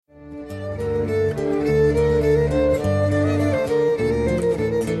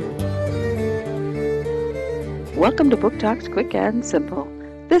welcome to Book Talks Quick and Simple.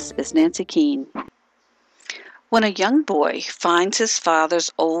 This is Nancy Keene. When a young boy finds his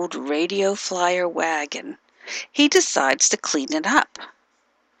father's old radio flyer wagon, he decides to clean it up.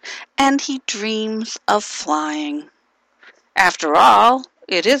 And he dreams of flying. After all,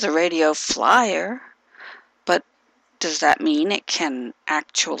 it is a radio flyer. But does that mean it can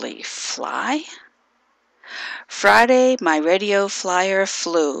actually fly? Friday, My Radio Flyer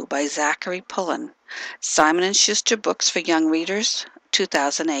Flew by Zachary Pullen. Simon & Schuster Books for Young Readers,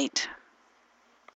 2008.